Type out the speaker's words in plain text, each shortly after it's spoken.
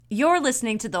You're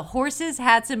listening to the Horses,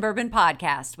 Hats, and Bourbon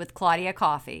podcast with Claudia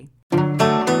Coffey.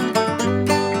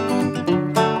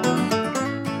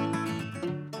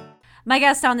 My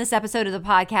guest on this episode of the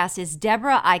podcast is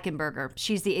Deborah Eichenberger.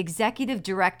 She's the executive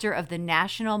director of the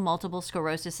National Multiple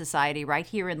Sclerosis Society right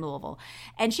here in Louisville.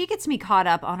 And she gets me caught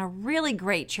up on a really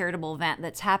great charitable event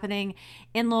that's happening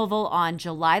in Louisville on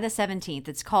July the 17th.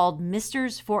 It's called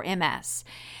Misters for MS.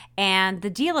 And the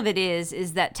deal of it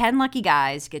is that 10 lucky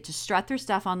guys get to strut their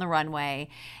stuff on the runway,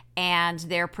 and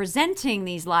they're presenting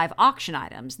these live auction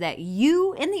items that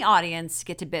you in the audience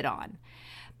get to bid on.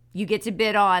 You get to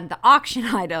bid on the auction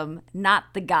item,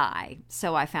 not the guy.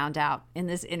 So I found out in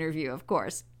this interview, of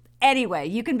course. Anyway,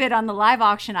 you can bid on the live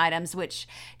auction items, which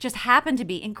just happen to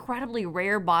be incredibly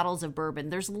rare bottles of bourbon.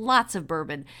 There's lots of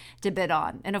bourbon to bid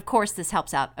on. And of course, this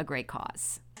helps out a great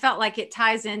cause. Felt like it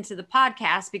ties into the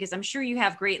podcast because I'm sure you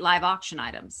have great live auction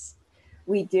items.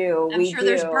 We do. I'm sure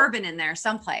there's bourbon in there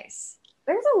someplace.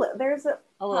 There's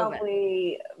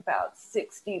probably about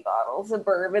 60 bottles of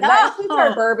bourbon. That includes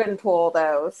our bourbon pool,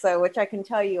 though, which I can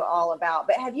tell you all about.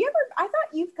 But have you ever? I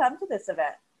thought you've come to this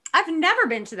event. I've never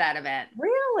been to that event.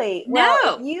 Really? No.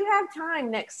 Well, if you have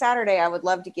time next Saturday, I would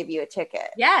love to give you a ticket.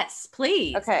 Yes,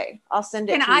 please. Okay, I'll send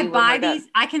it. Can I buy these?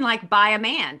 I can buy a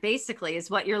man. Basically, is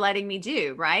what you're letting me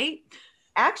do, right?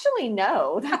 Actually,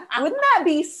 no. Wouldn't that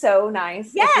be so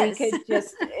nice? Yes. If we could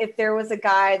if there was a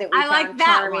guy that we found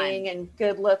charming and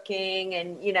good looking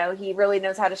and, he really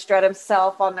knows how to strut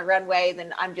himself on the runway,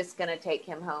 then I'm just going to take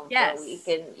him home for a week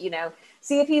and,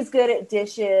 see if he's good at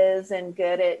dishes and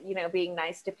good at, being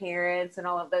nice to parents and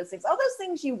all of those things. All those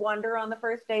things you wonder on the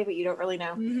first day, but you don't really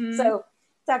know. Mm-hmm. So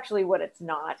it's actually what it's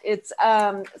not. It's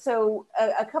so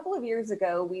a couple of years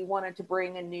ago, we wanted to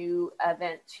bring a new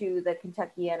event to the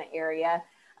Kentuckiana area.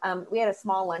 We had a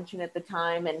small luncheon at the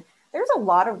time, and there's a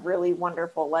lot of really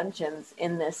wonderful luncheons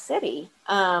in this city,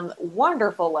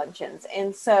 wonderful luncheons.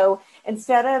 And so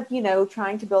instead of,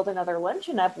 trying to build another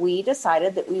luncheon up, we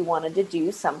decided that we wanted to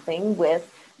do something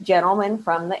with gentlemen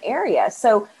from the area.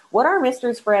 So what our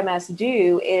Misters for MS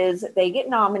do is they get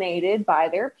nominated by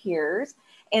their peers,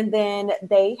 and then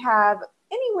they have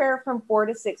anywhere from 4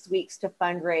 to 6 weeks to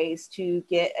fundraise to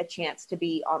get a chance to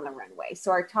be on the runway.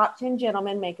 So our top 10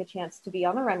 gentlemen make a chance to be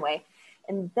on the runway.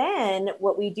 And then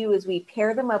what we do is we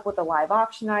pair them up with a live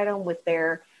auction item with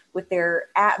their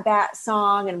at-bat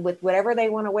song and with whatever they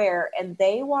want to wear. And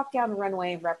they walk down the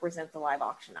runway and represent the live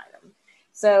auction item.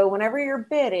 So whenever you're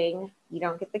bidding, you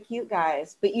don't get the cute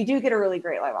guys, but you do get a really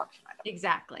great live auction item.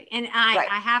 Exactly. And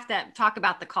I have to talk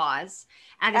about the cause.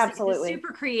 Absolutely. It's a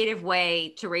super creative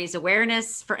way to raise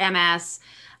awareness for MS.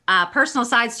 Personal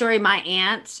side story, my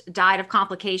aunt died of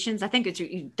complications. I think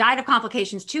died of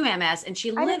complications to MS, and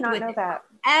she lived with it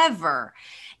forever.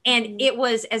 And it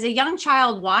was, as a young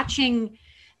child, watching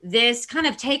this kind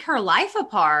of take her life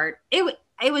apart, it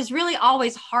was really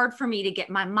always hard for me to get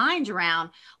my mind around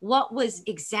what was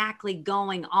exactly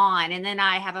going on. And then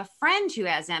I have a friend who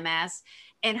has MS,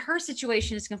 and her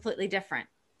situation is completely different.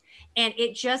 And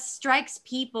it just strikes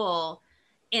people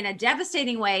in a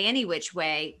devastating way, any which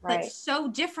way, but so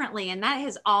differently. And that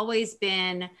has always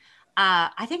been,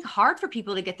 I think, hard for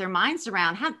people to get their minds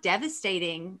around how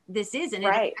devastating this is. And it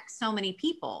affects so many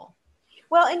people.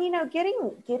 Well, and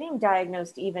getting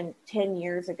diagnosed even 10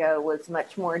 years ago was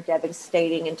much more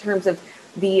devastating in terms of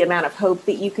the amount of hope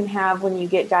that you can have when you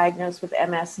get diagnosed with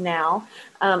MS now.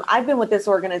 I've been with this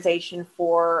organization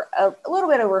for a little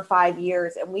bit over 5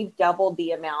 years, and we've doubled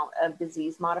the amount of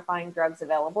disease-modifying drugs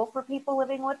available for people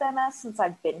living with MS since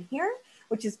I've been here,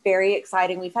 which is very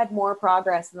exciting. We've had more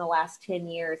progress in the last 10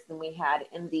 years than we had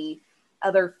in the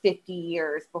other 50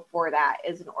 years before that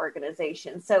as an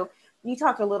organization. So you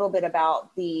talked a little bit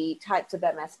about the types of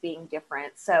MS being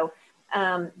different. So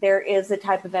there is a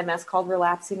type of MS called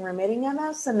relapsing remitting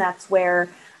MS, and that's where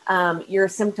your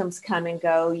symptoms come and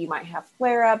go. You might have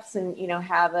flare-ups and,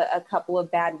 have a couple of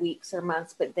bad weeks or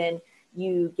months, but then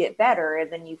you get better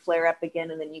and then you flare up again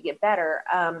and then you get better.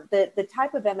 The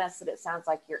type of MS that it sounds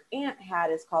like your aunt had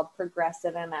is called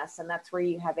progressive MS, and that's where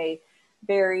you have a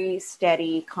very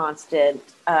steady, constant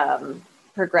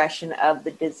progression of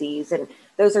the disease. And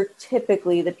those are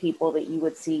typically the people that you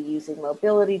would see using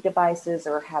mobility devices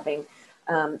or having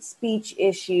speech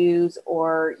issues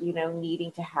or,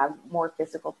 needing to have more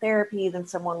physical therapy than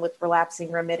someone with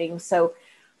relapsing remitting. So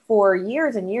for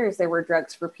years and years, there were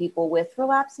drugs for people with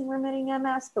relapsing remitting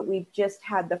MS, but we've just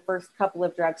had the first couple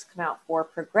of drugs come out for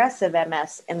progressive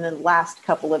MS in the last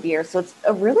couple of years. So it's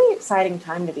a really exciting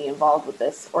time to be involved with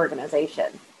this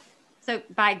organization. So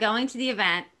by going to the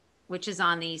event, which is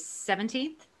on the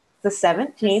 17th? The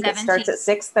 17th. It starts at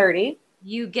 6:30.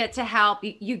 You get to help.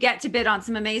 You get to bid on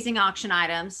some amazing auction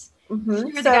items. Mm-hmm.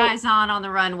 Cheer the guys on the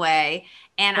runway.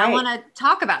 And I Right. want to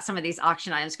talk about some of these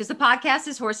auction items because the podcast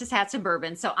is Horses, Hats, and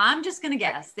Bourbon. So I'm just going to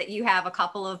guess that you have a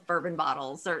couple of bourbon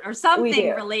bottles or We something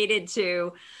do. related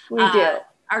to We do.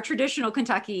 our traditional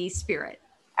Kentucky spirit.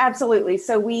 Absolutely.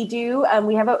 So we do,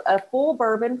 we have a full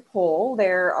bourbon pool.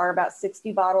 There are about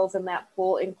 60 bottles in that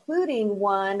pool, including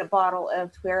one bottle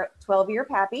of 12-year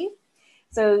Pappy.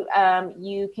 So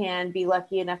you can be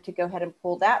lucky enough to go ahead and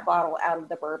pull that bottle out of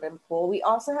the bourbon pool. We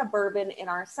also have bourbon in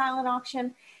our silent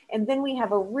auction. And then we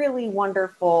have a really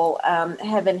wonderful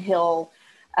Heaven Hill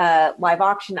live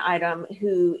auction item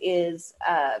who is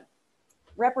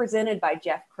represented by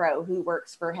Jeff Crow, who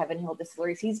works for Heaven Hill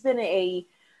Distilleries. He's been a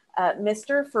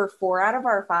Mister for 4 out of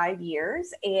our 5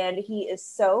 years, and he is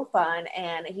so fun.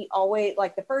 And he always,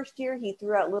 like the first year, he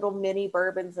threw out little mini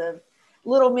bottles of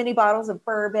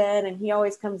bourbon, and he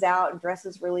always comes out and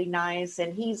dresses really nice.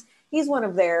 And he's one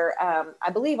of their, I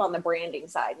believe, on the branding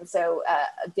side, and so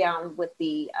down with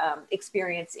the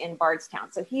experience in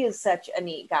Bardstown. So he is such a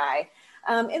neat guy.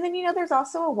 And then, there's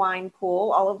also a wine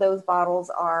pool. All of those bottles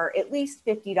are at least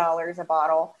 $50 a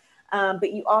bottle.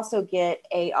 But you also get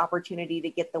a opportunity to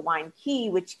get the wine key,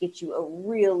 which gets you a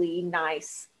really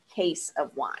nice case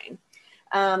of wine.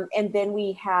 And then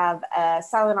we have a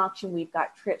silent auction. We've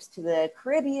got trips to the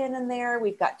Caribbean in there.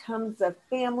 We've got tons of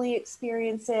family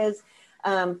experiences,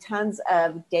 tons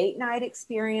of date night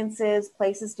experiences,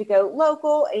 places to go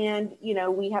local. And,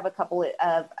 we have a couple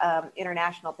of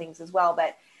international things as well.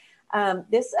 But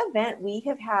this event, we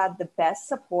have had the best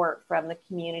support from the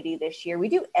community this year. We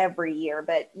do every year,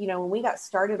 but when we got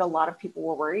started, a lot of people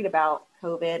were worried about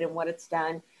COVID and what it's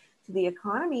done to the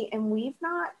economy, and we've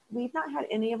not had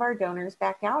any of our donors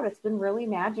back out. It's been really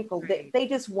magical. Right. They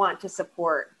just want to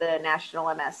support the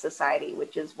National MS Society,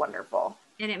 which is wonderful.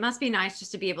 And it must be nice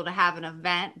just to be able to have an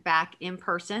event back in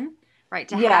person, right?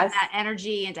 To Yes. have that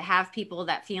energy and to have people,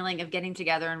 that feeling of getting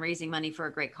together and raising money for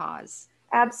a great cause.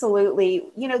 Absolutely.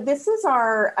 This is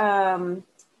our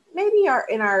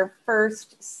in our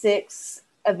first 6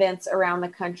 events around the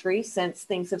country since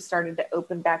things have started to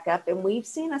open back up, and we've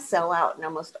seen a sellout in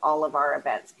almost all of our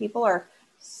events. People are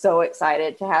so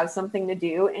excited to have something to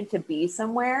do and to be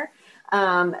somewhere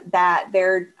that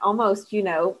they're almost,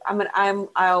 I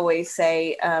always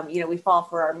say, we fall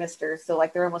for our misters. So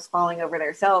like they're almost falling over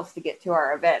themselves to get to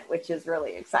our event, which is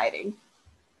really exciting.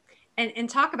 And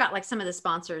talk about like some of the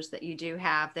sponsors that you do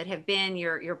have that have been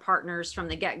your partners from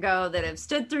the get-go, that have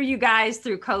stood through you guys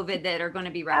through COVID, that are going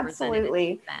to be represented.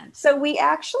 Absolutely. So we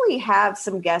actually have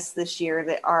some guests this year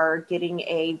that are getting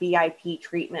a VIP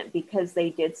treatment because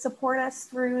they did support us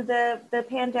through the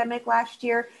pandemic last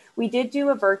year. We did do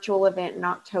a virtual event in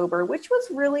October, which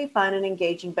was really fun and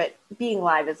engaging, but being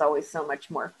live is always so much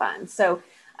more fun. So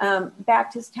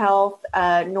Baptist Health,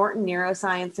 Norton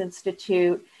Neuroscience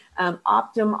Institute,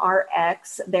 Optum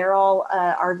RX, they're all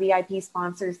our VIP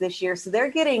sponsors this year. So they're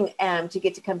getting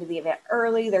to come to the event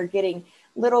early. They're getting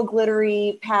little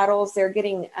glittery paddles. They're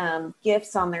getting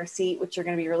gifts on their seat, which are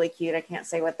going to be really cute. I can't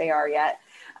say what they are yet.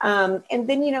 And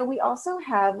then, we also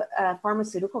have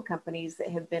pharmaceutical companies that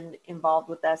have been involved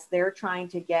with us. They're trying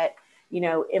to get,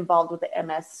 involved with the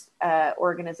MS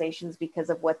organizations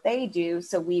because of what they do.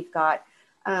 So we've got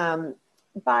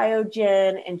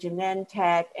Biogen and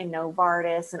Genentech and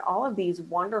Novartis and all of these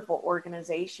wonderful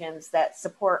organizations that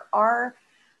support our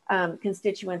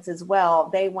constituents as well.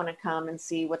 They want to come and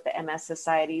see what the MS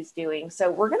Society is doing.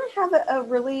 So we're going to have a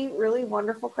really, really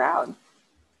wonderful crowd.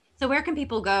 So where can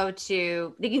people go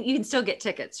to, you can still get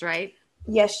tickets, right?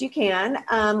 Yes, you can.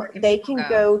 They can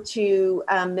go to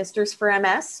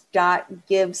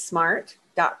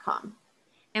mistersforms.givesmart.com.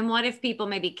 And what if people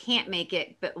maybe can't make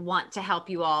it, but want to help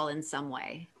you all in some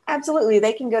way? Absolutely.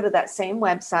 They can go to that same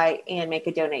website and make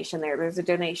a donation there. There's a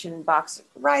donation box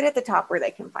right at the top where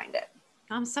they can find it.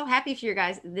 I'm so happy for you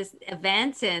guys, this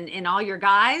event and all your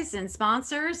guys and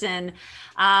sponsors, and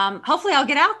hopefully I'll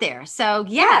get out there. So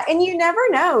yes. Yeah, and you never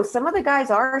know. Some of the guys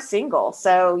are single,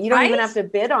 so you don't Right? even have to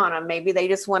bid on them. Maybe they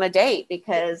just want to date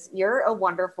because you're a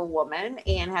wonderful woman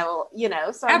and have,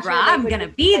 so I'm going to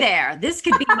be there. This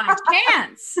could be my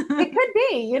chance. It could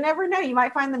be. You never know. You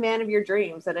might find the man of your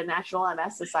dreams at a National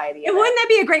MS Society event. Wouldn't that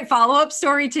be a great follow-up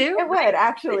story too? It would,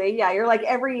 actually. Yeah, you're like,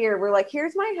 every year we're like,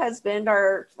 here's my husband,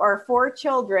 our 4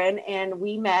 children, and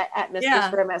we met at Mr.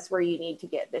 for MS where you need to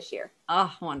get this year.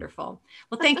 Oh, wonderful.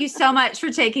 Well, thank you so much for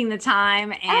taking the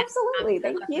time. And absolutely.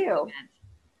 Thank you.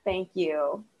 Thank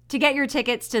you. To get your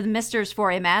tickets to the Misters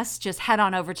for MS, just head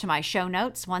on over to my show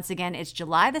notes. Once again, it's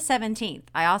July the 17th.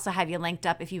 I also have you linked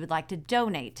up if you would like to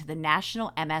donate to the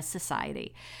National MS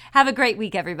Society. Have a great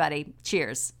week, everybody.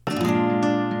 Cheers.